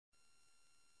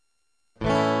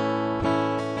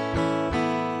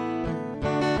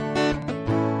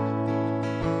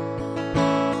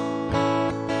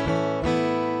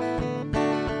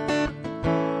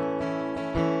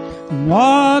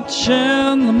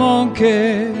watching the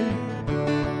monkey.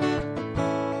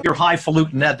 You're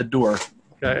highfalutin at the door.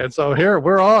 Okay, and so here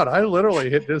we're on. I literally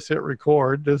hit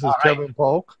record. This is All right. Kevin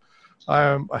Polk. I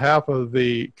am half of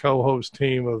the co-host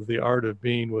team of the Art of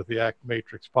Being with the Act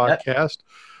Matrix podcast.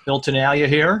 Bill Tenalia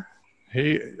here.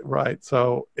 Right.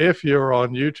 So if you're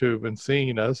on YouTube and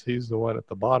seeing us, he's the one at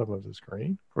the bottom of the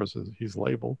screen. Of course, he's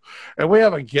labeled. And we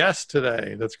have a guest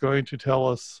today that's going to tell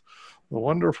us the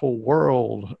wonderful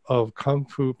world of Kung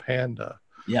Fu Panda.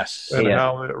 Yes. And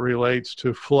how it relates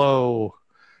to flow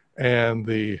and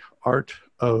the art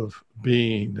of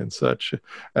being and such.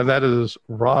 And that is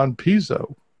Ron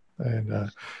Pizzo.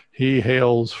 And he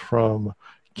hails from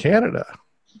Canada.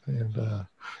 And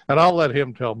I'll let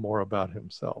him tell more about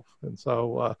himself. And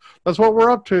so that's what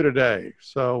we're up to today.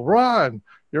 So Ron,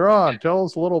 you're on. Tell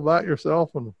us a little about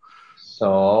yourself.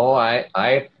 So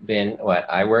I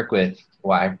work with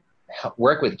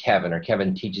Kevin, or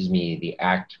Kevin teaches me the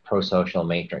ACT Pro-Social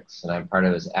Matrix, and I'm part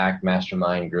of his ACT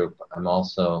Mastermind group. I'm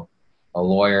also a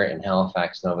lawyer in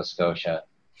Halifax, Nova Scotia,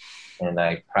 and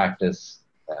I practice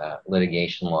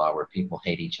litigation law where people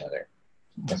hate each other.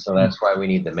 And so that's why we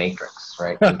need the matrix,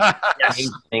 right? Yes.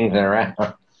 Things around.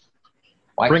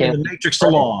 Bringing the matrix to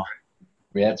law.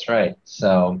 That's right.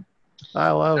 So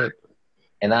I love it.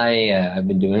 And I've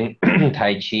been doing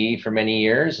Tai Chi for many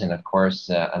years, and of course,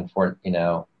 I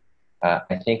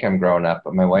think I'm grown up,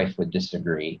 but my wife would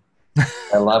disagree.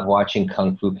 I love watching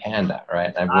Kung Fu Panda,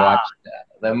 right? I've watched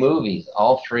the movies,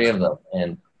 all three of them,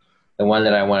 and the one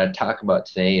that I want to talk about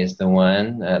today is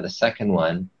the second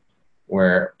one,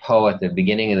 where Po at the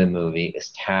beginning of the movie is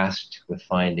tasked with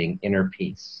finding inner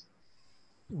peace.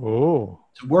 Oh,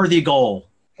 it's a worthy goal.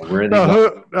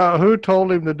 Who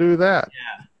told him to do that?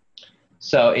 Yeah.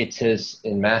 So it's his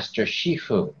Master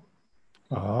Shifu,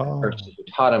 person who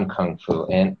taught him Kung Fu.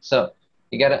 And so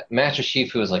Master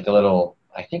Shifu is like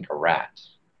I think a rat.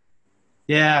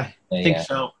 Yeah, I think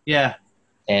so. Yeah.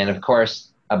 And of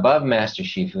course, above Master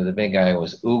Shifu, the big guy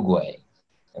was Oogway.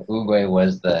 And Oogway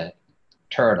was the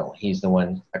turtle. He's the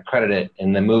one accredited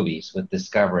in the movies with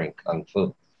discovering Kung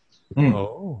Fu.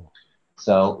 Oh.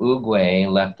 So Oogway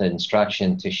left the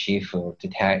instruction to Shifu to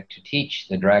teach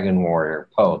the dragon warrior,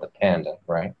 Po, the panda,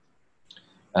 right?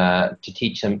 To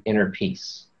teach him inner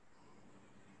peace.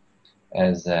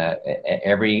 And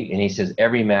he says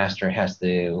every master has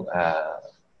to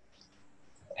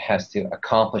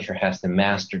accomplish or has to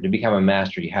master. To become a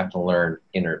master, you have to learn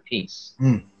inner peace.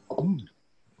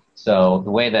 So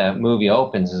the way the movie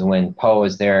opens is when Po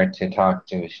is there to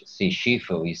see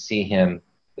Shifu. You see him,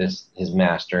 his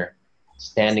master,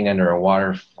 standing under a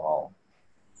waterfall,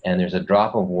 and there's a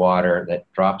drop of water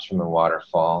that drops from the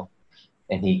waterfall,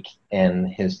 and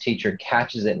his teacher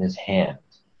catches it in his hand,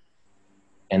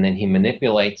 and then he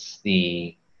manipulates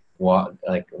the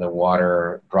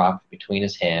water drop between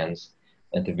his hands.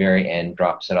 At the very end,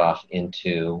 drops it off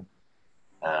into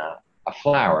a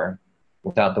flower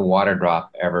without the water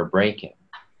drop ever breaking.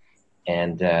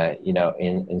 And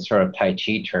in sort of Tai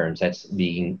Chi terms, that's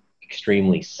being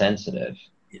extremely sensitive.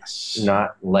 Yes.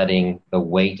 Not letting the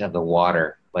weight of the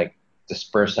water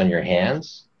disperse on your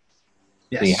hands.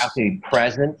 Yes. So you have to be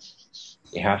present,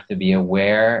 you have to be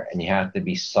aware, and you have to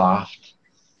be soft,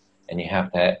 and you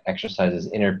have to exercise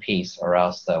this inner peace, or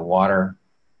else the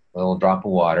little drop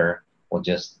of water will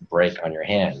just break on your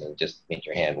hand and just make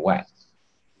your hand wet.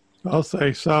 I'll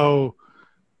say, so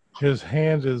his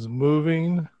hand is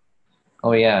moving.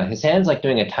 Oh yeah, his hand's like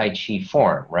doing a Tai Chi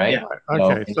form, right? Yeah.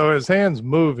 Okay, so his hand's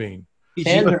moving. He's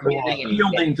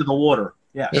yielding to the water.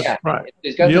 Yes. Yeah, right.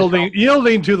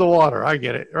 Yielding to the water. I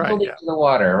get it. Right. Yielding to the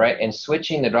water, right, and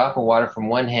switching the drop of water from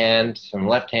left hand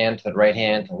to the right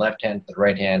hand to left hand to the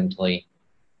right hand until he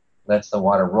lets the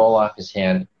water roll off his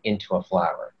hand into a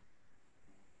flower.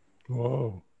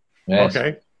 Whoa. That's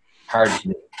okay. Hard to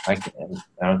do. I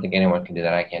don't think anyone can do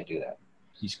that. I can't do that.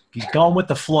 He's going with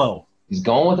the flow. He's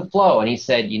going with the flow, and he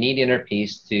said you need inner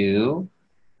peace to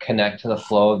connect to the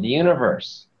flow of the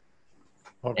universe.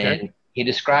 Okay. And he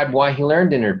described why he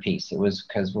learned inner peace. It was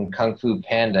because when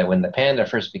the panda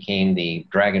first became the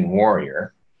dragon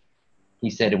warrior,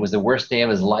 he said it was the worst day of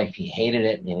his life. He hated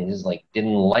it, and he just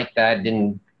didn't like that,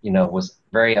 was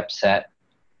very upset.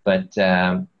 But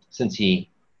since he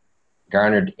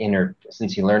learned inner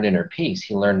peace,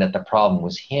 he learned that the problem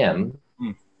was him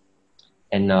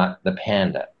and not the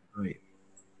panda. Right.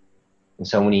 And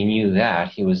so when he knew that,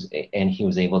 he was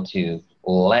able to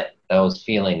let those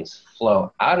feelings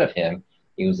flow out of him.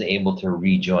 He was able to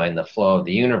rejoin the flow of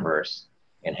the universe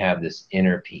and have this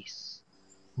inner peace.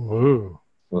 Whoa.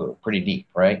 Whoa, pretty deep,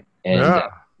 right? And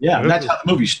yeah, and that's how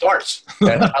the movie starts.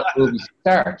 That's how the movie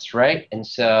starts, right? And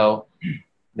so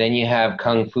then you have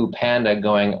Kung Fu Panda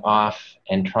going off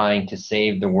and trying to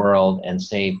save the world and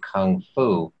save Kung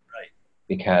Fu. Right.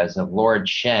 Because of Lord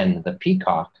Shen, the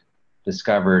peacock,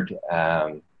 discovered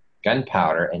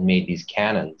gunpowder and made these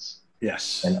cannons.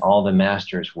 Yes. And all the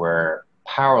masters were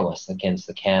powerless against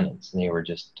the cannons, and they were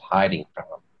just hiding from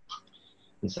them.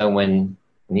 And so when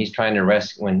he's trying to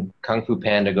rescue, when Kung Fu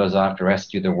Panda goes off to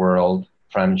rescue the world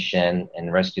from Shen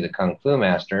and rescue the Kung Fu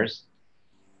masters,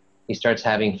 he starts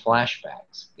having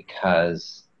flashbacks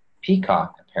because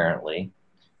Peacock apparently,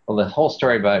 well, the whole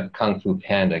story about Kung Fu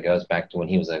Panda goes back to when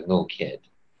he was a little kid,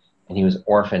 and he was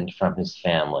orphaned from his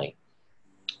family,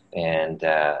 and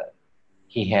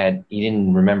he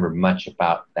didn't remember much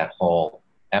about that whole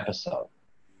episode.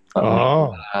 But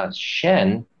when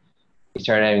Shen, he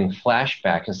started having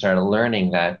flashbacks and started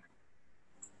learning that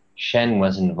Shen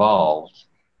was involved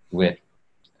with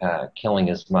killing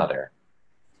his mother,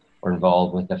 or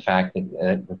involved with the fact that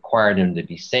it required him to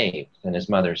be saved, and his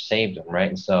mother saved him, right?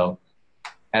 And so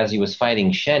as he was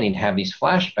fighting Shen, he'd have these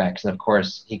flashbacks, and of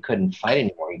course he couldn't fight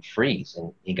anymore. He'd freeze,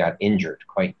 and he got injured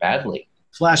quite badly.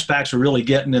 Flashbacks are really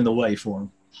getting in the way for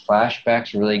him.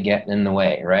 Flashbacks are really getting in the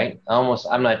way, right? Almost,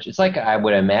 it's like I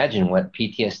would imagine what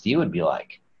PTSD would be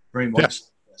like. Very much.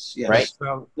 Yes. Right?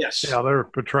 So, Yes. yeah, they're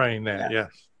portraying that. Yeah.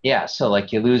 Yes. Yeah. So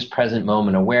like you lose present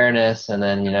moment awareness, and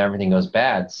then everything goes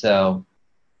bad. So,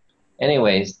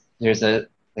 anyways, there's a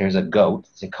goat.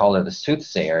 They call it the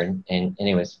soothsayer, and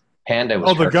anyways, Panda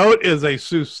was. Oh, the goat is a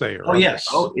soothsayer. Oh, yes.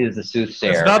 The goat is the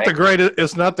soothsayer. It's not right? the greatest.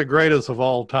 It's not the greatest of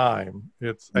all time.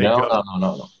 It's a goat.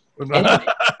 No. Anyway.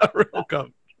 Real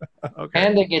goat. Okay.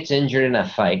 Panda gets injured in a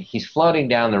fight. He's floating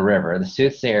down the river. The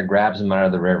soothsayer grabs him out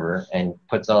of the river and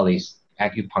puts all these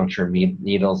acupuncture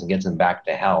needles and gets him back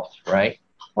to health, right?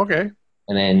 Okay.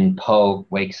 And then Po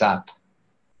wakes up,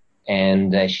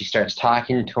 and she starts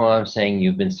talking to him, saying,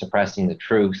 "You've been suppressing the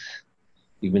truth.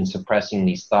 You've been suppressing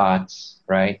these thoughts,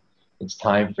 right? It's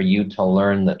time for you to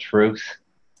learn the truth."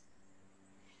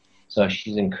 So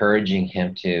she's encouraging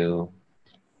him to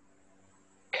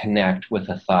connect with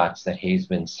the thoughts that he's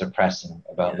been suppressing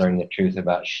about learning the truth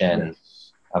about Shen,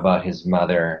 about his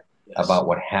mother, about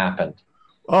what happened.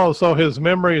 Oh, so his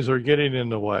memories are getting in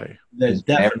the way. His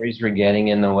memories were getting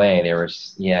in the way. He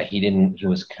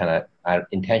was kind of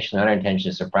intentionally,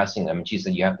 unintentionally suppressing them. And she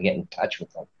said, you have to get in touch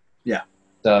with them. Yeah.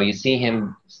 So you see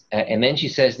him, and then she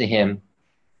says to him,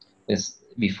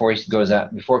 before he goes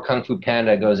out, before Kung Fu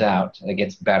Panda goes out, it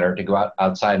gets better to go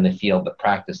outside in the field to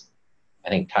practice, I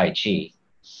think, Tai Chi,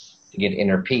 to get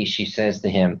inner peace. She says to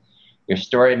him, your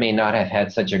story may not have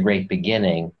had such a great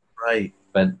beginning, right?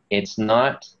 But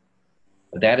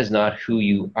that is not who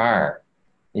you are.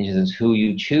 And she says, who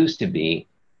you choose to be.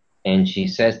 And she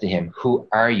says to him, who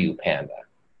are you, Panda?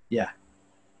 Yeah.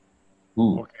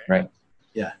 Ooh, okay. Right.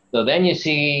 Yeah. So then you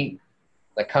see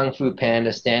the Kung Fu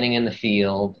Panda standing in the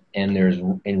field, and there's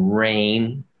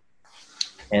rain,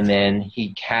 and then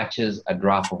he catches a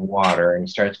drop of water and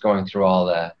starts going through all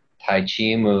the Tai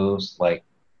Chi moves like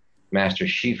Master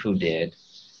Shifu did,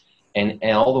 and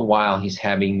all the while he's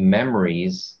having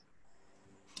memories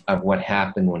of what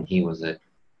happened when he was a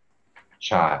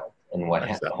child, and what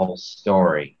happened, the whole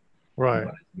story, right?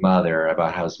 About his mother,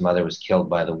 about how his mother was killed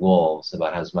by the wolves,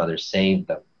 about how his mother saved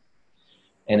them.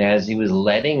 And as he was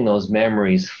letting those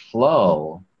memories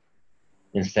flow,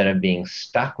 instead of being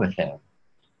stuck with them,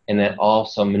 and then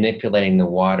also manipulating the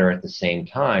water at the same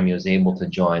time, he was able to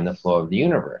join the flow of the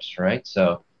universe, right?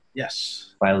 So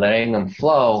yes, by letting them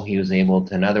flow, he was able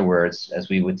to, in other words, as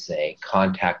we would say,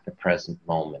 contact the present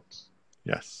moment.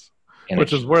 Yes,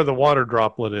 which is where the water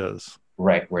droplet is.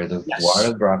 Right, where the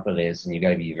water droplet is, and you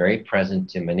got to be very present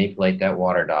to manipulate that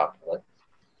water droplet.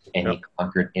 And he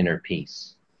conquered inner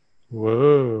peace.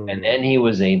 Whoa! And then he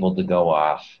was able to go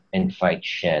off and fight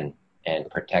Shen and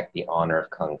protect the honor of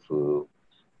Kung Fu,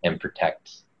 and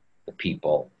protect the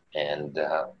people, and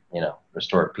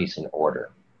restore peace and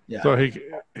order. Yeah. So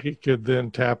he could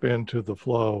then tap into the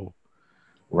flow,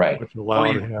 right? Which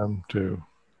allowed him to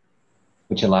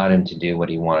do what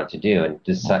he wanted to do,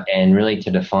 and really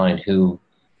to define who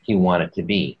he wanted to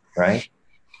be, right?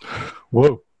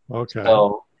 Whoa. Okay.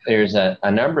 So there's a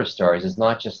number of stories. It's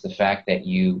not just the fact that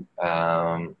you.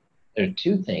 There are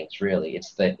two things really.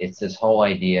 It's this whole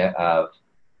idea of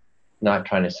not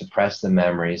trying to suppress the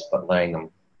memories, but letting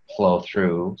them flow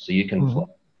through so you can flow.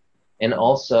 And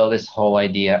also this whole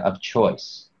idea of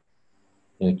choice,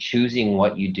 choosing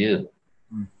what you do.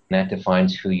 And that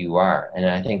defines who you are. And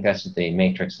I think that's what the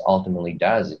Matrix ultimately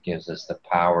does. It gives us the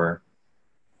power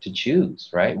to choose,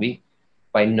 right?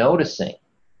 By noticing,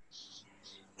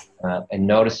 and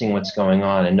noticing what's going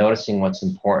on, and noticing what's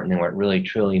important and what really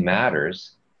truly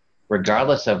matters,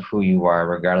 regardless of who you are,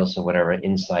 regardless of whatever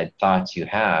inside thoughts you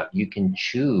have, you can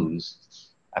choose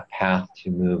a path to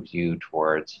move you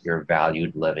towards your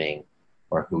valued living,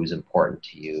 or who's important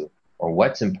to you, or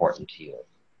what's important to you.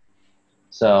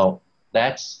 So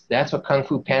that's what Kung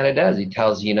Fu Panda does. He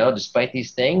tells you, despite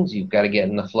these things, you've got to get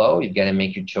in the flow, you've got to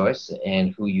make your choice,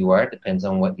 and who you are depends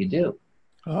on what you do.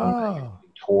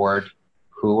 Toward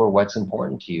who or what's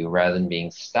important to you, rather than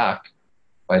being stuck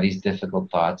by these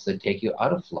difficult thoughts that take you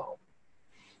out of flow.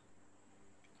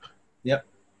 Yep.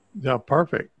 Yeah,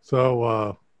 perfect.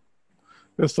 So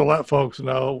just to let folks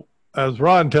know, as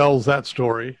Ron tells that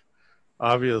story,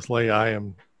 obviously I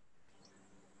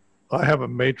have a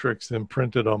matrix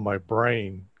imprinted on my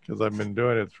brain because I've been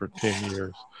doing it for 10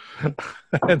 years.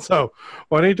 And so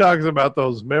when he talks about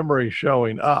those memories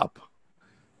showing up,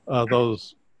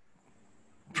 those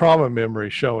trauma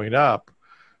memories showing up,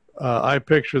 I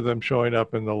picture them showing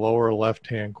up in the lower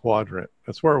left-hand quadrant.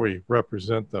 That's where we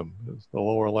represent them, is the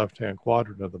lower left-hand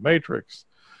quadrant of the matrix.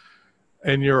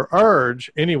 And your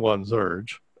urge, anyone's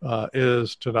urge,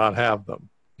 is to not have them,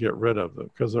 get rid of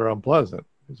them, because they're unpleasant.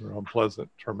 These are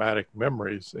unpleasant, traumatic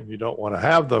memories, and you don't want to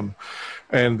have them.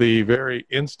 And the very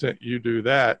instant you do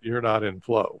that, you're not in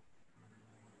flow.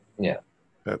 Yeah.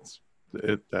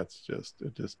 It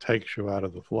just takes you out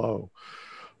of the flow.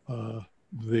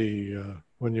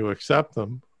 When you accept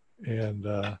them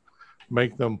and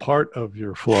make them part of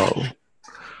your flow,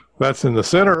 that's in the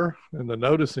center, in the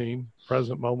noticing,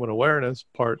 present moment awareness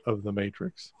part of the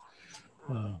matrix.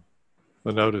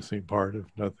 The noticing part, if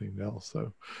nothing else.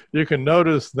 So you can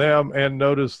notice them and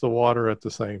notice the water at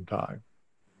the same time,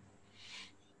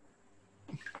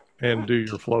 and do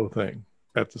your flow thing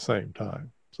at the same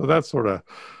time. So that's sort of,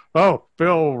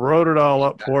 Phil wrote it all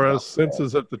up for us.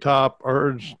 Senses at the top,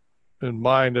 urge and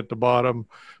mind at the bottom,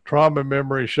 trauma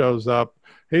memory shows up.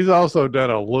 He's also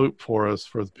done a loop for us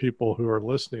for the people who are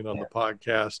listening on the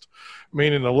podcast,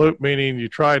 meaning a loop, meaning you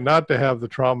try not to have the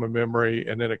trauma memory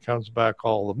and then it comes back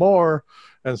all the more.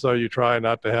 And so you try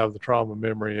not to have the trauma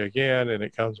memory again and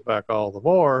it comes back all the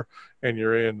more. And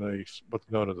you're in what's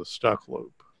known as a stuck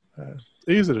loop. It's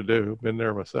easy to do. Been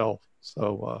there myself.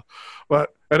 So, and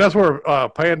that's where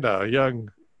Panda,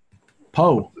 young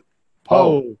Poe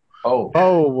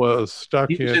was stuck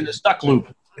He was in the stuck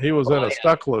loop. He was in a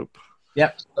stuck loop.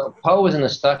 Yep. So Poe was in the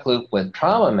stuck loop with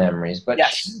trauma memories, but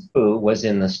Shifu was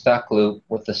in the stuck loop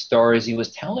with the stories he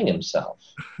was telling himself.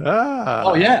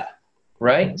 Oh, yeah.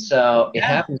 Right? So it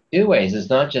happens two ways. It's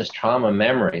not just trauma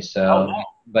memory. So,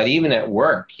 but even at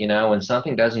work, when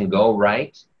something doesn't go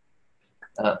right,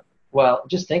 well,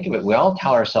 just think of it. We all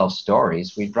tell ourselves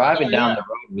stories. We drive it down the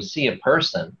road. We see a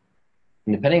person,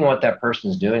 and depending on what that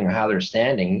person's doing or how they're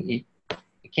standing, you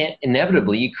can't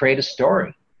inevitably you create a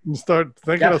story. You start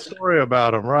thinking a story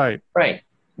about them, right? Right.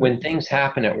 When things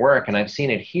happen at work, and I've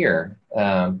seen it here,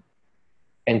 and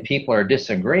people are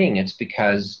disagreeing, it's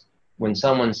because when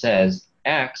someone says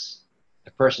X,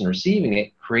 the person receiving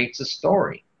it creates a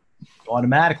story.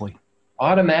 Automatically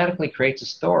creates a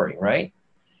story, right?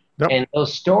 Yep. And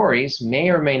those stories may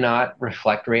or may not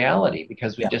reflect reality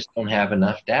because we just don't have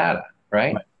enough data,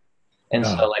 right? And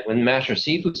so like when Master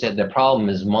Sifu said the problem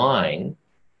is mine,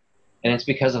 and it's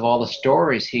because of all the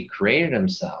stories he created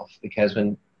himself. Because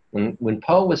when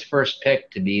Poe was first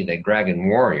picked to be the Dragon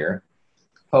Warrior,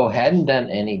 Poe hadn't done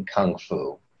any Kung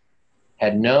Fu,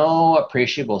 had no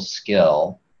appreciable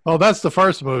skill. Oh, that's the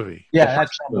first movie. Yeah,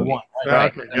 that's number one.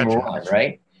 Right, number one,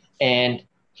 right? And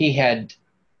he had,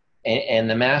 and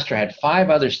the master had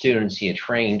 5 other students he had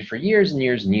trained for years and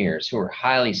years and years who were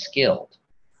highly skilled.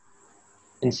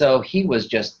 And so he was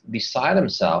just beside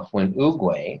himself when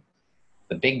Oogway,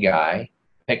 the big guy,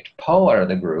 picked Poe out of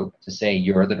the group to say,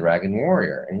 you're the Dragon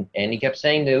Warrior. And he kept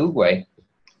saying to Oogway,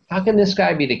 how can this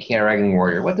guy be the Dragon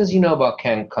Warrior? What does he know about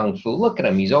Kung Fu? Look at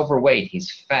him. He's overweight.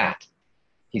 He's fat.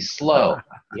 He's slow.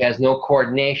 He has no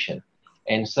coordination.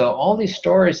 And so all these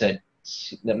stories that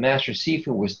Master Sifu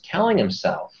was telling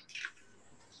himself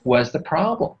was the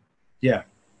problem. Yeah.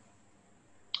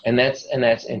 And that's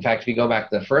in fact, if you go back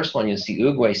to the first one, you'll see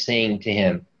Oogway saying to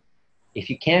him, if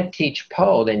you can't teach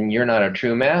Poe, then you're not a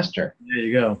true master. There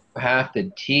you go. You have to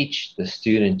teach the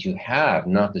student you have,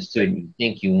 not the student you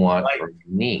think you want or you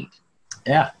need.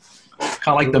 Yeah. Kind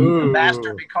of like the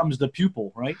master becomes the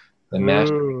pupil, right? The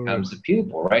master becomes the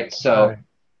pupil, right? So,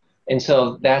 and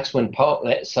so that's when Poe,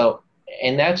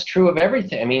 and that's true of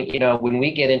everything. I mean, when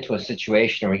we get into a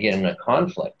situation or we get in a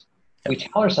conflict, we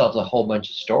tell ourselves a whole bunch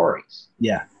of stories.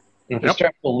 Yeah. And if we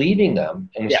start believing them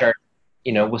and we start,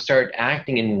 we'll start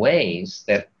acting in ways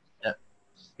that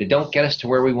don't get us to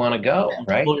where we want to go,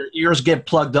 right? Well, your ears get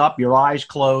plugged up, your eyes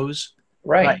close.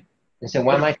 Right. and say,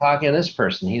 why am I talking to this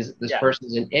person? This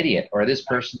person's an idiot, or this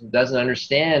person doesn't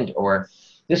understand, or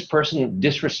this person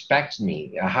disrespects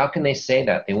me. How can they say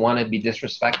that? They want to be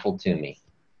disrespectful to me.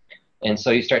 And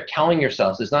so you start telling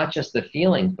yourself, it's not just the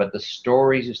feelings, but the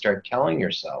stories you start telling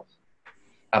yourself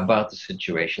about the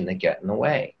situation that get in the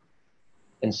way.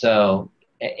 And so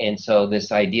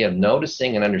this idea of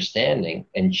noticing and understanding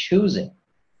and choosing,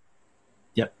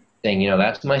 saying,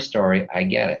 that's my story, I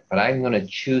get it, but I'm going to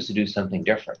choose to do something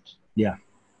different. Yeah.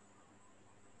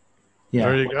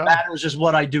 There you What go. matters is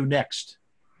what I do next.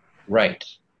 Right.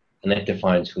 And that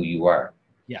defines who you are.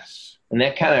 Yes. And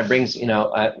that kind of brings,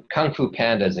 Kung Fu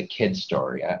Panda is a kid's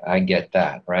story. I get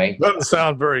that, right? Doesn't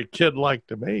sound very kid-like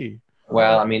to me.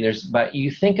 Well, I mean, but you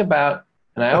think about,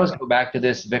 and I always go back to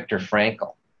this Viktor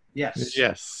Frankl. Yes.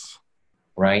 Yes.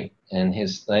 Right? And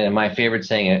my favorite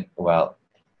saying,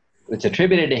 it's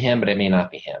attributed to him, but it may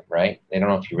not be him, right? They don't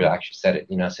know if he really actually said it.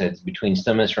 Said it's between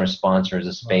stimulus and response, there's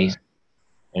a space. Right.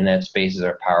 And that space is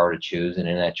our power to choose, and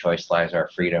in that choice lies our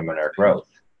freedom and our growth.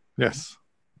 Yes.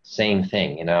 Same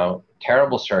thing,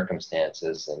 terrible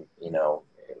circumstances, and,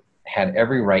 had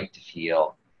every right to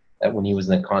feel that when he was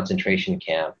in the concentration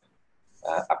camp,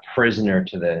 a prisoner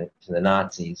to the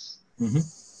Nazis,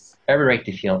 every right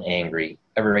to feel angry,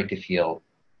 every right to feel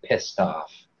pissed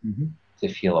off, to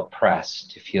feel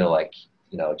oppressed, to feel like,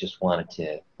 just wanted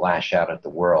to lash out at the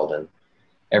world, and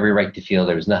every right to feel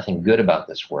there was nothing good about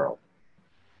this world.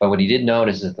 But what he did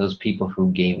notice is those people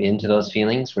who gave into those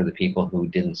feelings were the people who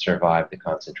didn't survive the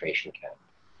concentration camp.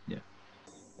 Yeah.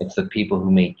 It's the people who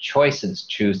made choices,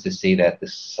 choose to see that the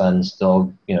sun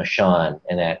still, shone,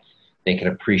 and that they could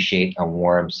appreciate a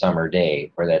warm summer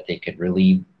day, or that they could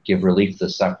give relief to the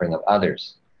suffering of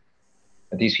others.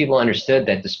 But these people understood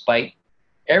that despite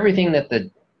everything that the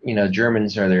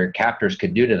Germans or their captors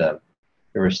could do to them,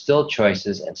 there were still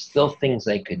choices and still things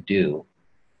they could do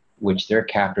which their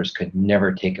captors could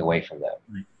never take away from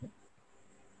them.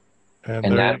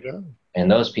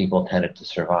 And those people tended to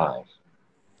survive.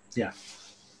 Yeah.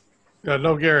 Yeah,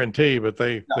 no guarantee, but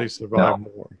they survived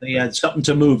more. They had something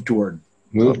to move toward.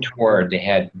 They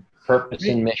had purpose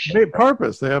and mission. They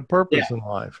have purpose in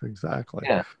life, exactly.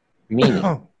 Yeah,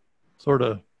 meaning. Sort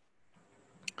of.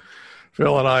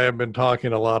 Phil and I have been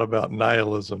talking a lot about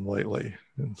nihilism lately,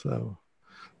 and so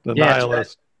the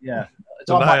nihilist. It's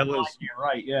all about mind here,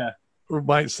 right? Yeah.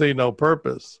 Might see no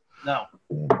purpose. No.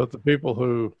 But the people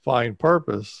who find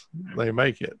purpose, they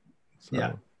make it.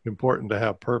 So important to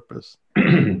have purpose.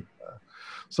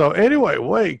 So anyway,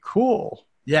 way cool.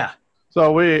 Yeah.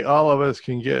 So all of us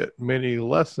can get many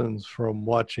lessons from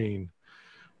watching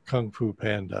Kung Fu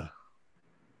Panda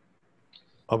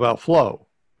about flow.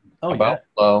 About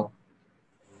flow,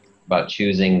 about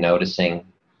choosing, noticing.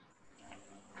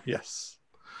 Yes.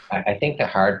 I think the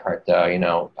hard part,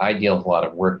 though, I deal with a lot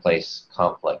of workplace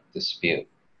conflict, dispute.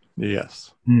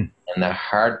 Yes. And the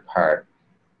hard part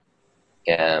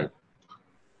is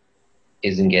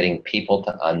in getting people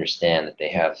to understand that they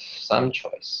have some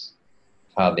choice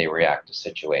how they react to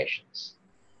situations.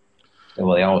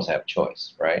 Well, they always have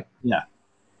choice, right? Yeah.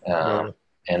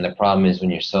 And the problem is when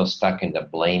you're so stuck into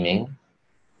blaming,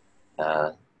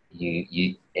 if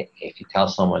you tell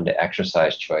someone to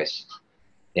exercise choice,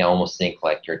 they almost think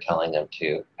like you're telling them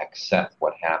to accept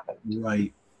what happened.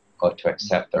 Right. Or to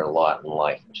accept their lot in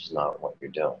life, which is not what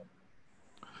you're doing.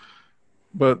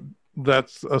 But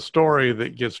that's a story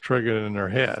that gets triggered in their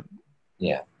head.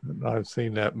 Yeah. And I've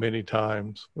seen that many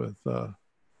times with,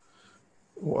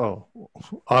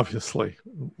 obviously,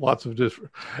 lots of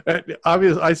different.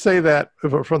 I say that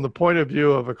from the point of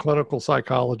view of a clinical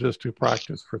psychologist who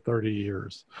practiced for 30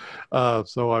 years.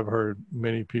 So I've heard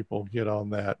many people get on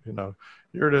that.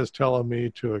 You're just telling me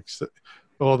to accept.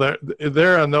 Well,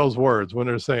 they're in those words when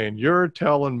they're saying, you're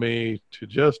telling me to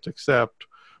just accept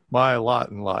my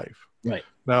lot in life. Right.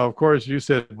 Now, of course, you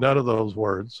said none of those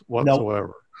words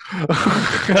whatsoever. Nope.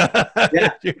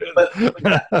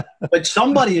 but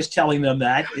somebody is telling them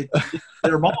that. It's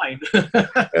their mind.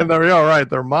 And they're all right.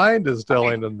 Their mind is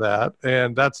telling them that.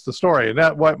 And that's the story.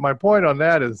 And what my point on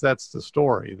that is that's the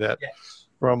story that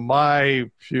from my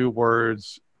few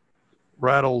words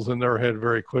rattles in their head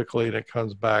very quickly, and it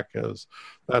comes back as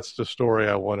that's the story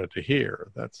I wanted to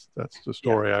hear. That's the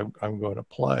story I'm going to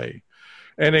play.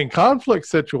 And in conflict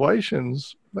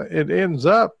situations, it ends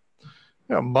up,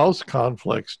 most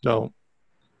conflicts don't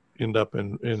end up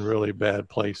in really bad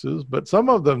places, but some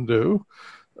of them do.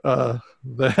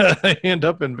 They end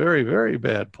up in very, very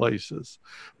bad places,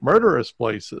 murderous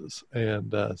places.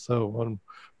 And so one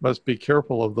must be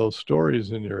careful of those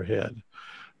stories in your head.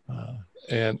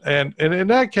 And in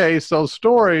that case, those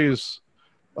stories,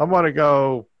 I'm going to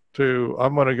go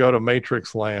I'm going to go to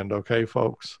Matrix land, okay,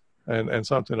 folks, and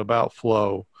something about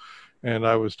flow. And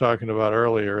I was talking about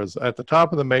earlier is at the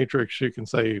top of the matrix, you can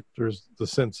say there's the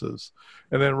senses.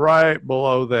 And then right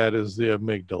below that is the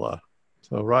amygdala.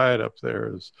 So right up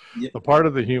there is the part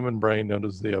of the human brain known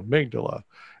as the amygdala.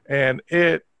 And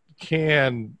it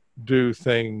can do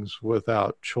things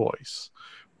without choice,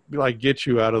 like get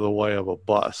you out of the way of a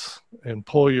bus and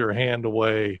pull your hand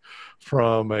away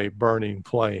from a burning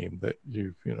flame that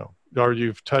or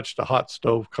you've touched a hot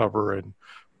stove cover and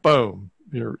boom,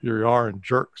 your arm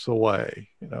jerks away,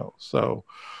 So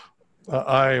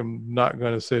I'm not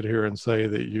going to sit here and say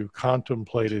that you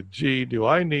contemplated, gee, do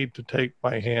I need to take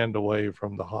my hand away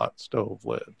from the hot stove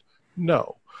lid?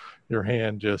 No, your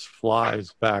hand just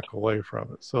flies back away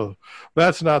from it. So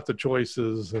that's not the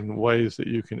choices and ways that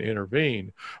you can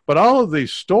intervene. But all of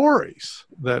these stories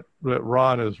that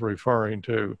Ron is referring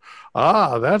to,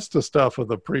 that's the stuff of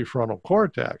the prefrontal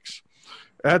cortex.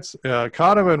 That's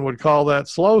Kahneman would call that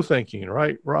slow thinking,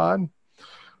 right, Ron?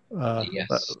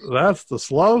 Yes. That's the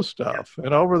slow stuff.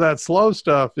 And over that slow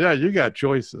stuff, you got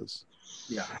choices.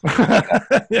 Yeah.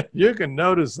 You can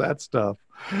notice that stuff.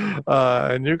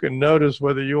 And you can notice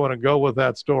whether you want to go with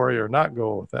that story or not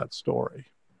go with that story.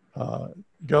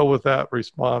 Go with that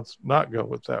response, not go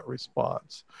with that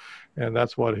response. And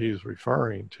that's what he's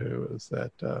referring to, is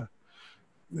that,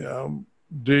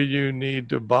 do you need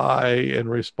to buy and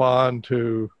respond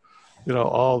to,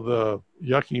 all the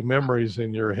yucky memories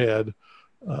in your head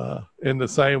in the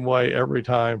same way every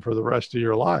time for the rest of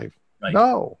your life? Right.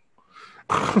 No,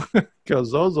 because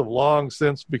those have long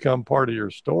since become part of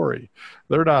your story.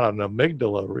 They're not an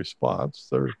amygdala response.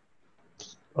 They're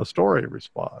a story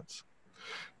response.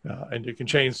 And you can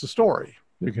change the story.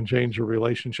 You can change your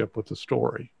relationship with the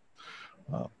story.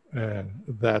 And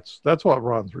that's what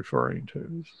Ron's referring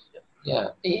to. Yeah,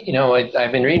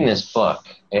 I've been reading this book,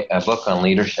 a book on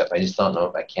leadership. I just don't know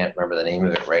if I can't remember the name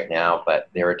of it right now, but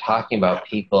they were talking about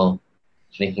people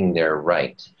thinking they're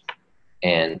right,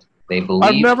 and they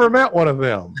believe. I've never met one of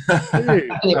them. Hey,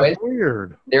 anyway, that's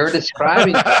weird. They were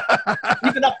describing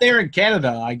even up there in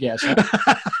Canada, I guess.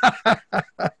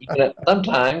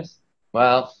 Sometimes,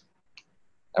 well,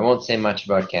 I won't say much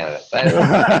about Canada. Stay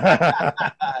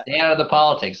out of the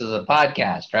politics. This is a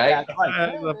podcast, right?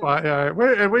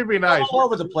 And we'd be nice. All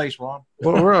over the place, Ron.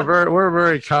 We're a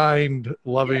very kind,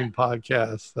 loving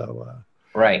podcast. So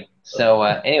right. So,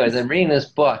 anyways, I'm reading this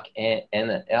book, and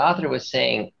the author was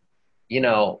saying,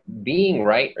 being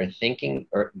right or thinking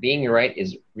or being right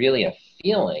is really a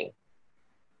feeling.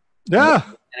 Yeah.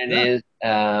 And it is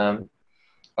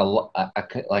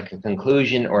like a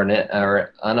conclusion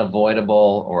or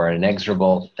unavoidable or an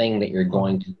inexorable thing that you're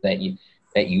going to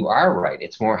that you are right.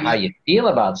 It's more how you feel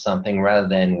about something rather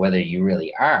than whether you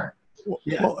really are.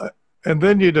 Well, and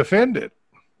then you defend it.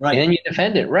 Right. And then you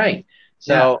defend it, right?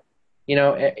 So,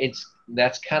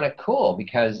 that's kind of cool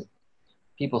because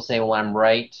people say, "Well, I'm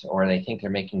right," or they think they're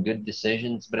making good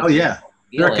decisions. But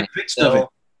they're convinced of it.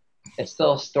 It's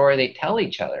still a story they tell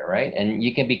each other, right? And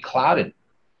you can be clouded.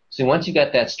 So once you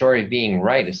got that story of being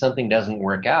right, if something doesn't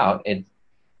work out,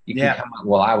 you can come up,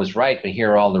 well, I was right, but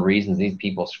here are all the reasons these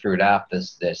people screwed up.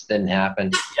 This didn't happen.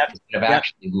 Instead of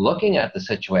actually looking at the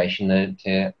situation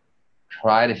to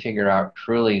try to figure out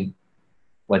truly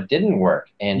what didn't work.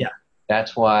 And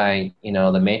that's why,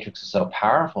 the Matrix is so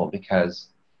powerful, because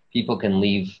people can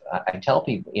leave. I tell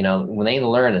people, when they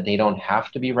learn that they don't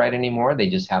have to be right anymore, they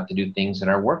just have to do things that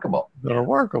are workable. That are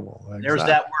workable. Exactly. There's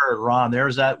that word, Ron.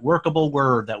 There's that workable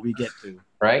word that we get to.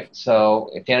 Right. So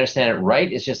if you understand it, right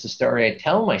is just a story I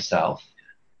tell myself,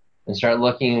 and start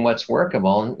looking at what's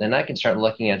workable. And then I can start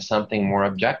looking at something more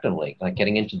objectively, like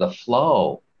getting into the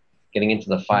flow, getting into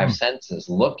the five senses,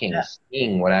 looking,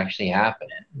 seeing what actually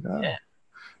happened.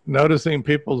 Noticing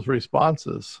people's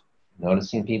responses.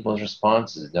 Noticing people's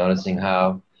responses, noticing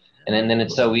how, and then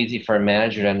it's so easy for a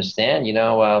manager to understand,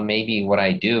 maybe what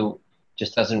I do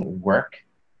just doesn't work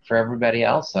for everybody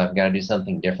else. So I've got to do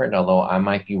something different, although I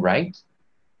might be right.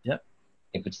 Yep.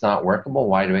 If it's not workable,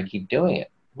 why do I keep doing it?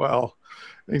 Well,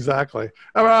 exactly.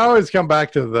 I always come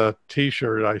back to the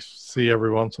T-shirt I see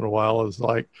every once in a while. Is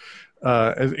like,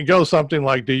 it goes something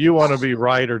like, do you want to be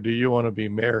right or do you want to be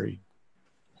married?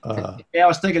 I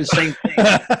was thinking the same thing.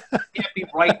 You can't be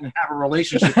right and have a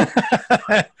relationship.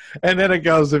 And then it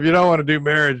goes, if you don't want to do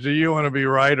marriage, do you want to be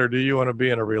right or do you want to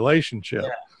be in a relationship?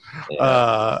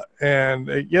 And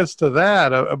it gets to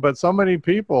that. But so many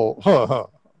people,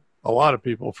 a lot of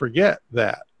people forget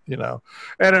that, and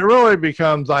it really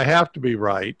becomes, I have to be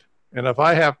right. And if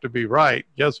I have to be right,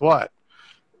 guess what?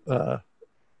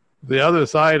 the other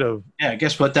side of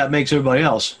guess what? That makes everybody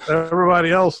else.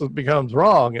 Everybody else becomes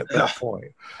wrong at that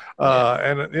point.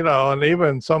 And, you know, and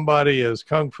even somebody as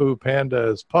Kung Fu Panda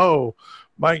as Poe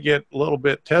might get a little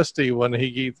bit testy when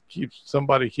he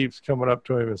somebody keeps coming up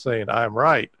to him and saying, I'm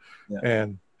right.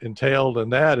 And entailed in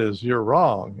that is you're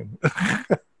wrong.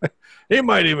 He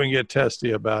might even get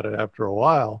testy about it after a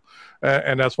while.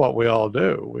 And that's what we all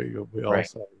do. We all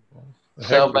say, well,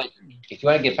 so, but if you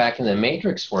want to get back in the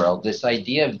Matrix world, this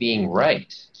idea of being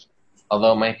right,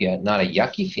 although it might be not a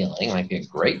yucky feeling, it might be a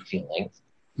great feeling,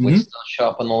 would still show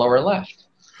up in the lower left.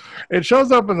 It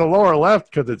shows up in the lower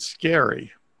left because it's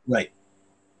scary. Right.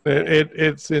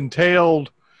 It's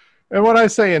entailed. And when I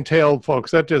say entailed,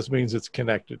 folks, that just means it's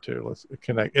connected to.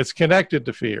 It's connected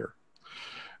to fear.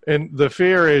 And the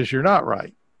fear is you're not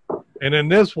right. And in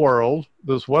this world,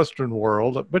 this Western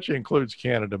world, which includes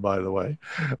Canada, by the way,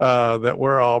 that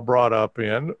we're all brought up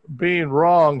in, being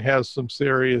wrong has some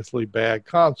seriously bad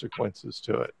consequences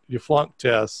to it. You flunk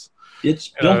tests. It's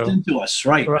built into us,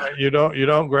 right? Right. You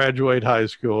don't graduate high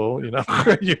school. You know,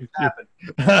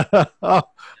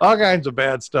 all kinds of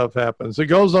bad stuff happens. It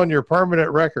goes on your permanent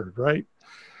record, right?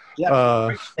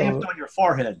 Yeah, stamped on your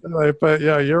forehead. But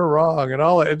yeah, you're wrong, and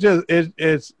all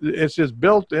it's just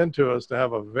built into us to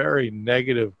have a very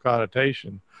negative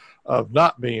connotation of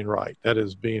not being right. That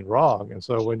is being wrong. And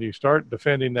so when you start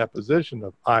defending that position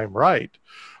of I'm right,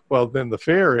 well, then the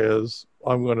fear is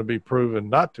I'm going to be proven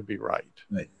not to be right.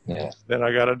 Right. Yeah. Then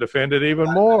I got to defend it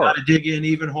even more. I got to dig in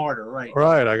even harder. Right.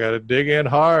 Right. I got to dig in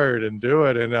hard and do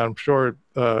it. And I'm sure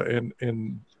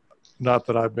in not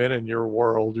that I've been in your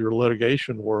world, your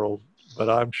litigation world, but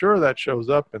I'm sure that shows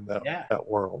up in that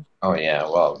world. Oh yeah,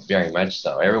 well, very much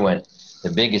so. Everyone,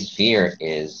 the biggest fear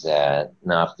is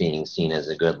not being seen as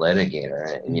a good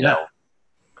litigator, and you know,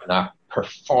 not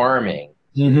performing.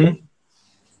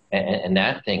 And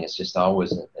that thing is just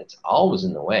always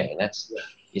in the way. And that's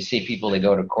you see people, they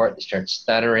go to court, they start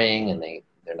stuttering, and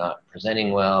they're not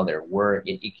presenting well. They're worried.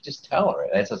 You can just tell,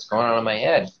 right? That's what's going on in my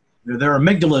head. Their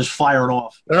amygdala is firing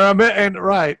off.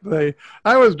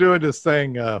 I was doing this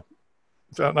thing. So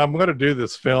I'm going to do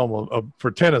this film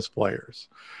for tennis players.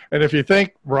 And if you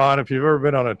think, Ron, if you've ever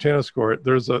been on a tennis court,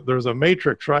 there's a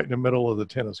matrix right in the middle of the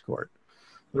tennis court.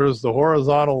 There's the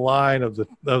horizontal line of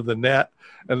the net,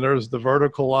 and there's the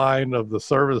vertical line of the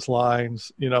service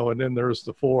lines, you know, and then there's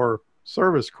the 4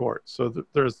 service courts. So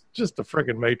there's just a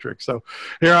friggin' matrix. So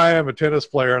here I am, a tennis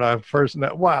player, and I'm first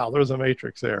net. Wow, there's a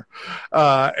matrix there.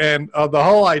 And the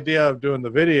whole idea of doing the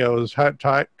video is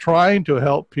trying to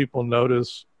help people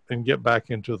notice and get back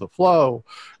into the flow.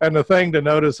 And the thing to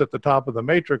notice at the top of the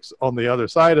matrix on the other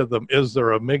side of them is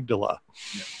their amygdala.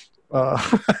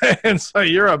 And so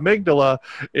your amygdala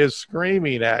is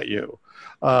screaming at you.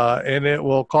 And it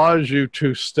will cause you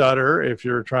to stutter if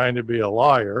you're trying to be a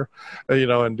lawyer, you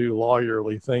know, and do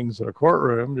lawyerly things in a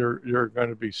courtroom. You're going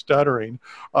to be stuttering.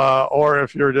 Or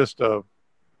if you're just a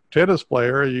tennis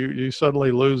player, you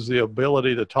suddenly lose the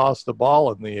ability to toss the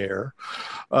ball in the air.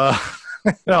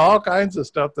 You know, all kinds of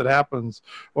stuff that happens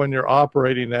when you're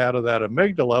operating out of that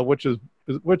amygdala,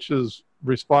 which is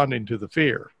responding to the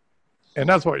fear. And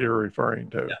that's what you're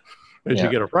referring to, is you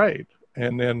get afraid.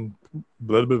 And then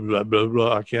blah, blah, blah, blah,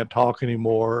 blah, I can't talk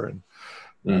anymore.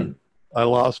 And I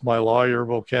lost my lawyer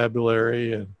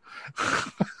vocabulary. And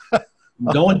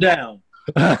going down.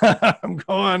 I'm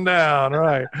going down,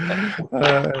 right.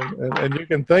 And you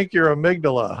can thank your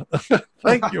amygdala.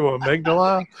 Thank you,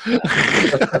 amygdala.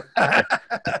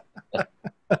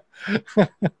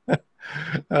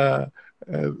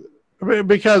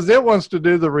 Because it wants to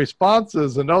do the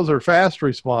responses, and those are fast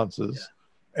responses.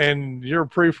 And your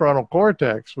prefrontal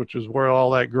cortex, which is where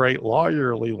all that great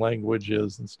lawyerly language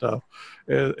is and stuff,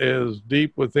 is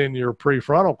deep within your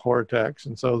prefrontal cortex.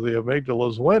 And so the amygdala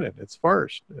is winning. It's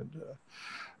first. And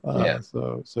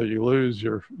so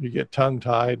you get tongue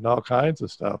tied and all kinds of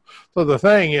stuff. So the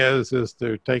thing is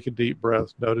to take a deep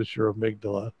breath, notice your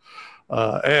amygdala.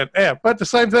 But the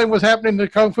same thing was happening to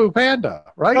Kung Fu Panda,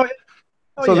 right?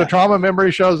 So the trauma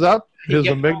memory shows up, his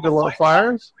amygdala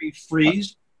fires.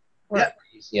 Freeze. Right.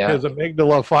 Yeah. His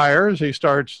amygdala fires. He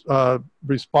starts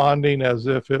responding as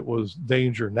if it was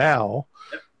danger now,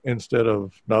 instead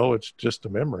of no, it's just a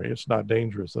memory. It's not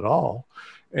dangerous at all.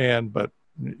 But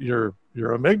your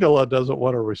amygdala doesn't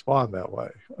want to respond that way.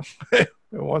 It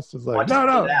wants to say,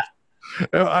 no,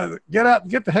 get out,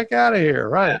 get the heck out of here,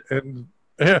 right?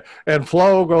 And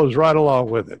flow goes right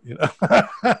along with it. You know,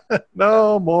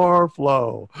 no more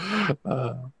flow.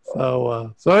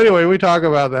 So anyway, we talk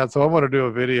about that. So I'm going to do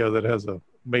a video that has a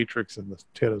matrix in the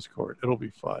tennis court. It'll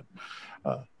be fun.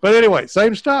 But anyway,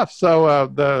 same stuff. So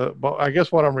I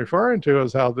guess what I'm referring to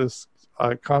is how this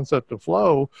concept of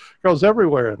flow goes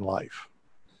everywhere in life.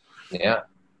 Yeah.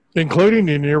 Including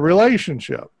in your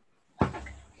relationship.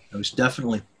 Most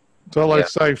definitely. So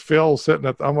let's say Phil's sitting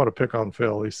at, I'm going to pick on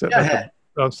Phil. He's sitting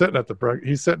he's sitting at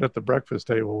the breakfast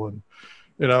table, and,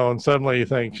 you know, and suddenly he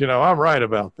thinks, you know, I'm right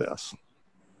about this.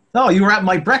 No, you were at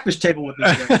my breakfast table with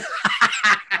me today.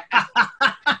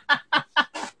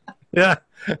 Yeah.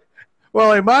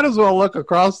 Well, he might as well look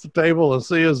across the table and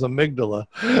see his amygdala.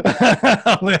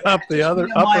 Up the other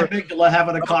my amygdala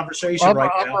having a conversation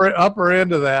right now. Upper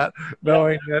end of that,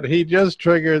 knowing that he just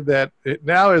triggered that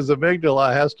now his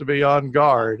amygdala has to be on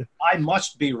guard. I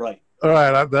must be right. All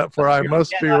right, I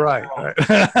must be right.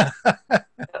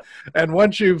 And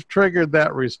once you've triggered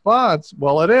that response,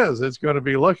 well, it's going to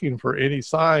be looking for any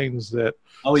signs that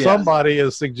somebody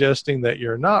is suggesting that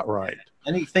you're not right.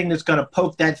 Anything that's going to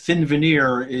poke that thin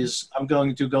veneer I'm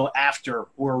going to go after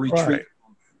or retreat. Right.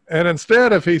 And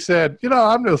instead, if he said, you know,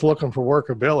 I'm just looking for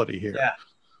workability here. Yeah.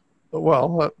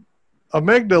 Well,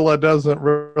 amygdala doesn't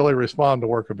really respond to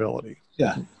workability.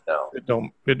 Yeah. No. It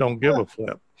don't give a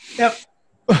flip. Yep.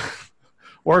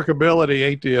 Workability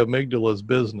ain't the amygdala's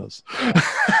business.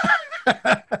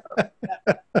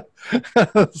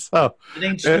 So it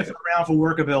ain't sniffing around for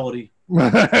workability.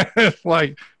 It's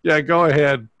like, go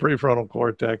ahead, prefrontal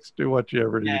cortex, do what you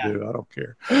ever do. I don't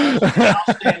care.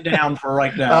 I'll stand down for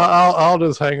right now. I'll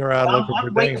just hang around looking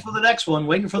for waiting for the next one.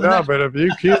 Waiting for the next but if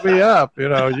you cue me up,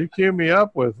 you cue me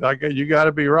up with, you got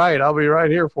to be right. I'll be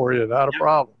right here for you. Not a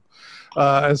problem.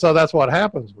 And so that's what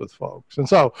happens with folks. And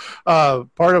so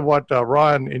part of what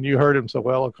Ron, and you heard him so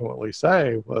eloquently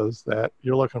say, was that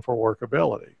you're looking for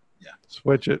workability. Yeah.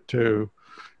 Switch it to,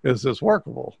 is this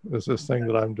workable? Is this thing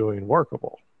that I'm doing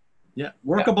workable? Yeah,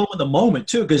 workable in the moment,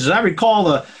 too. Because as I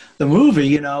recall the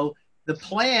movie, the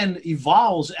plan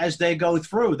evolves as they go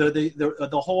through.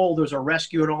 The whole, there's a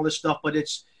rescue and all this stuff, but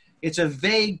it's a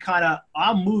vague kind of,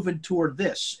 I'm moving toward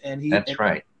this. That's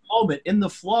right. In the moment, in the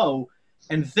flow,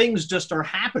 and things just are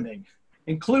happening,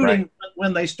 including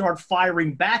when they start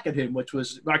firing back at him, which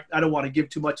was, I don't want to give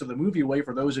too much of the movie away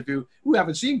for those of you who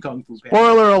haven't seen Kung Fu Panda.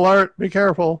 Spoiler alert, be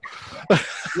careful.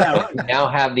 Yeah, we now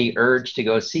have the urge to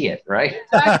go see it, right?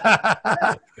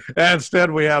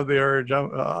 Instead, we have the urge,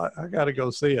 I got to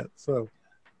go see it. So,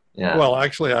 well,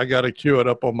 actually, I got to queue it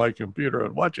up on my computer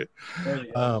and watch it.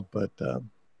 But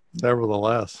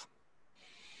nevertheless,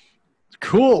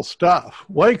 cool stuff,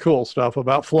 way cool stuff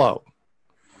about flow.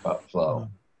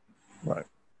 Right.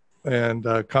 And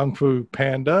Kung Fu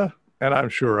Panda, and I'm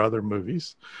sure other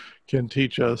movies, can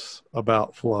teach us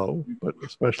about flow, but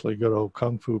especially good old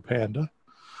Kung Fu Panda.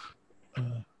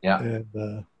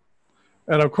 And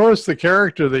of course, the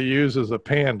character they use is a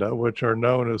panda, which are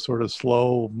known as sort of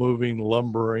slow-moving,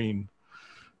 lumbering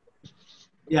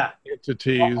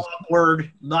entities. Awkward,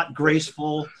 not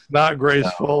graceful. Not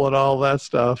graceful and all that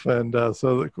stuff. And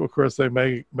so, of course, they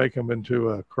make him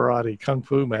into a karate kung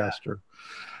fu master.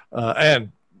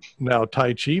 And now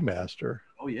Tai Chi master.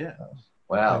 Oh, yeah.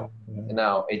 Wow.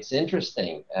 It's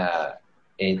interesting.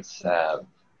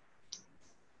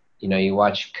 You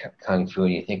watch Kung Fu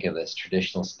and you think of this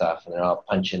traditional stuff and they're all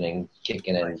punching and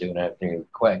kicking and doing everything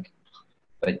quick.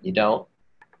 But you don't.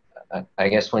 I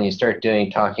guess when you start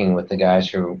talking with the guys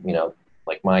who,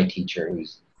 like my teacher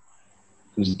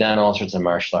who's done all sorts of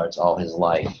martial arts all his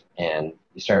life, and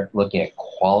you start looking at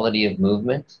quality of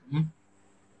movement,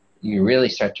 you really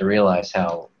start to realize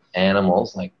how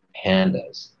animals like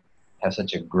pandas have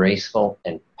such a graceful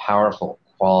and powerful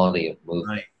quality of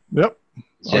movement. Right. Yep.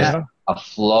 It's just a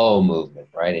flow movement,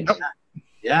 right?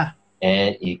 Yeah.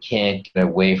 And you can't get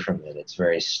away from it. It's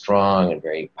very strong and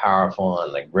very powerful,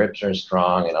 and the grips are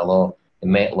strong. And although it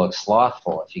may look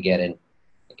slothful, if you get in,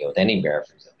 with any bear,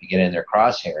 for example, you get in their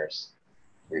crosshairs,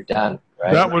 you're done,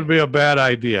 right? That would be a bad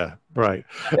idea, right?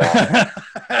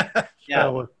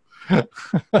 Yeah.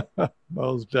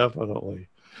 Most definitely.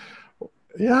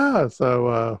 Yeah,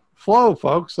 so flow,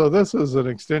 folks. So this is an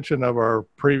extension of our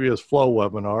previous flow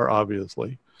webinar,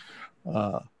 obviously.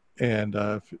 And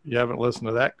if you haven't listened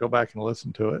to that, go back and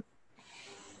listen to it.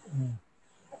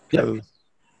 Because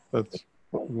that's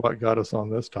what got us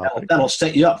on this topic. That'll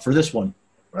set you up for this one.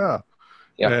 Yeah.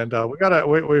 And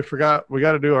we forgot we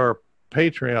got to do our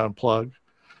Patreon plug.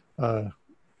 Hey,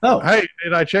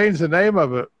 did I change the name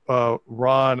of it,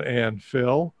 Ron and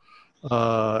Phil?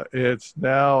 It's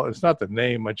not the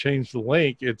name. I changed the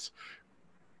link. It's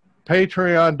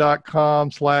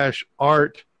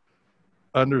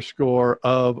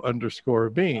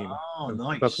patreon.com/art_of_being. Oh,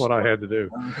 nice. That's what I had to do.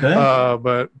 Okay.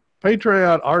 But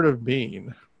Patreon Art of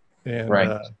Being.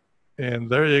 And and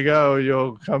there you go.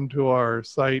 You'll come to our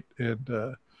site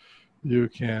and you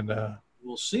can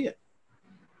we'll see it.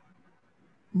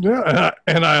 Yeah,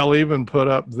 and I'll even put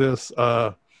up this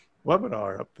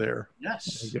webinar up there.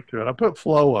 Yes. I'll get to it. I put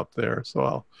Flow up there,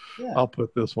 so I'll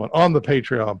put this one on the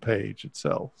Patreon page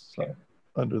itself, so,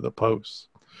 under the posts.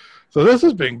 So this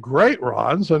has been great,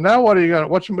 Ron. So now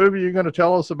what's the movie you're gonna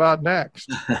tell us about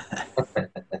next?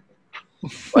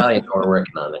 Well, we're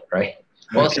working on it, right?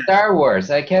 Well, Star Wars.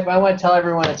 I want to tell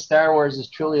everyone that Star Wars is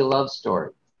truly a love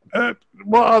story.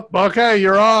 Well, okay,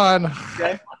 you're on.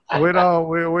 Okay. We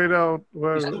don't.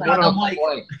 It's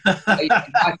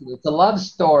a love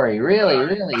story, really.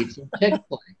 It's a chick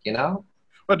flick,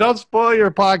 But don't spoil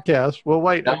your podcast. We'll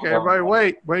wait. No, Okay, everybody,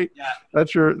 wait. Yeah.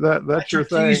 That's your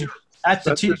thing. Teaser. That's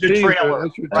the teaser trailer.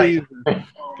 That's your teaser.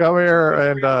 Come here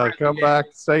and come back.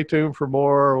 Stay tuned for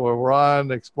more where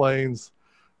Ron explains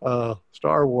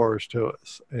Star Wars to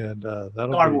us, and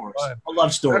that'll Star be Wars. fun. A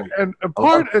love story. And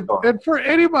for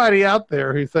anybody out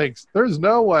there who thinks there's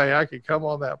no way I could come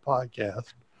on that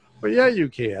podcast, but yeah, you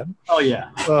can. Oh yeah.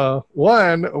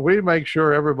 One, we make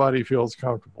sure everybody feels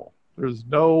comfortable. There's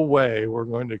no way we're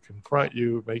going to confront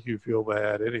you, make you feel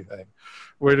bad, anything.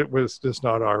 It's just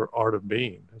not our art of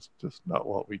being. It's just not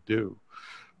what we do.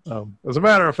 As a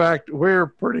matter of fact, we're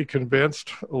pretty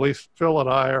convinced, at least Phil and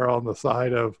I are on the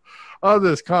side of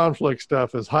this conflict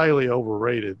stuff is highly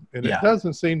overrated. And it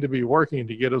doesn't seem to be working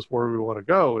to get us where we want to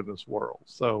go in this world.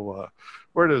 So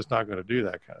we're just not going to do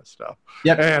that kind of stuff.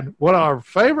 Yep. And one of our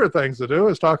favorite things to do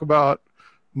is talk about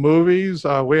movies.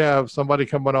 We have somebody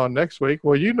coming on next week.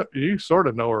 Well, you sort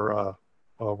of know her,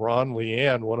 Ron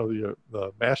Leanne, one of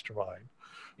the mastermind.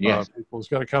 Yes. People's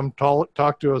going to come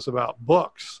talk to us about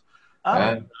books.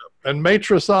 Oh. And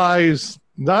matricize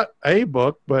not a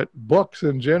book, but books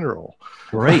in general.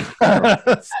 Great.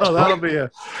 So that'll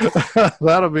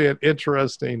be an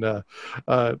interesting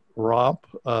romp.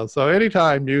 So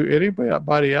anytime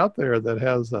anybody out there that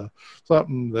has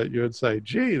something that you would say,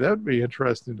 gee, that'd be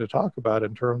interesting to talk about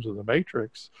in terms of the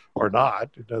Matrix, or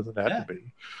not, it doesn't have to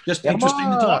be. Just interesting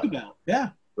to talk about. Yeah.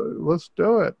 Let's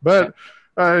do it. But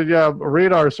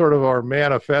read our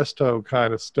manifesto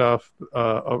kind of stuff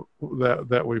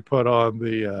that we put on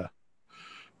the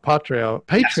Patreon.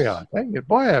 Yes. Dang it,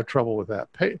 boy, I have trouble with that.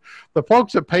 The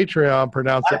folks at Patreon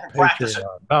pronounce it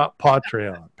Patreon, not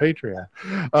Patreon.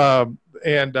 Patreon,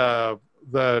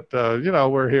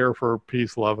 we're here for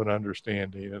peace, love, and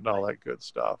understanding, and all that good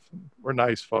stuff. And we're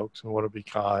nice folks and want to be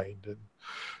kind,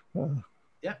 and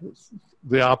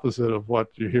the opposite of what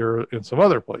you hear in some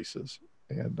other places.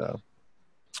 And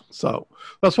so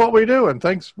that's what we do. And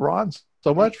thanks, Ron,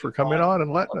 so much for coming on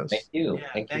and letting us Thank you.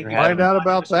 Thank you for find out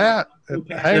about that. And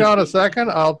hang on a second.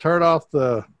 I'll turn off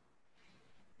the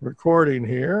recording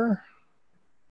here.